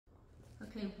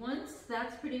Okay, once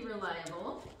that's pretty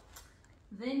reliable,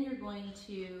 then you're going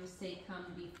to say come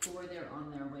before they're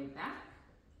on their way back.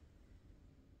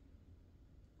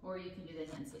 Or you can do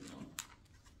the hand signal.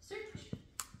 Search.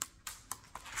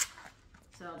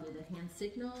 So I'll do the hand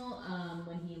signal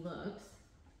when he looks.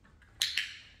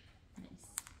 Nice.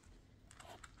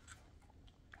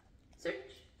 Search.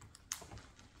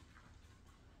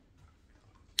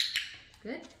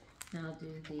 Good. Now I'll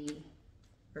do the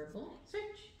verbal search.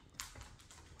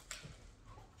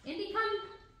 Indy, come.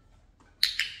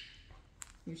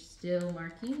 You're still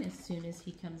marking as soon as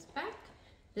he comes back.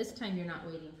 This time you're not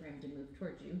waiting for him to move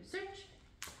towards you. Search.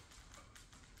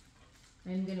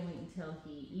 I'm going to wait until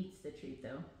he eats the treat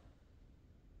though.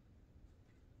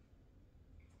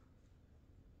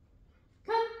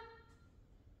 Come.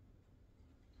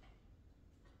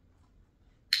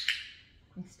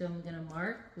 I'm still going to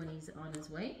mark when he's on his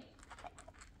way.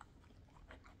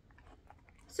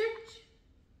 Search.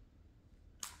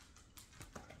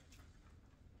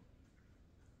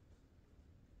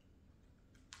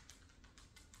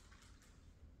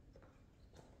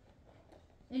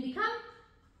 Indy, come.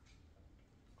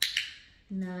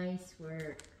 Nice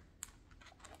work.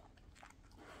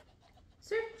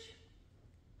 Search.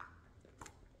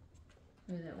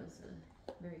 Oh, that was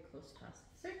a very close toss.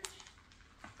 Search.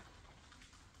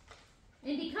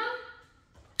 Indy,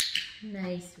 come.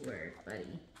 Nice work,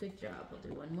 buddy. Good job. We'll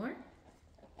do one more.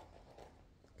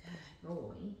 Good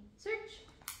boy. Search.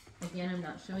 Again, I'm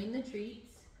not showing the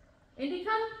treats. Indy,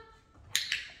 come.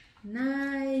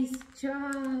 Nice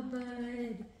job,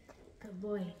 bud. Good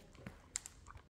boy.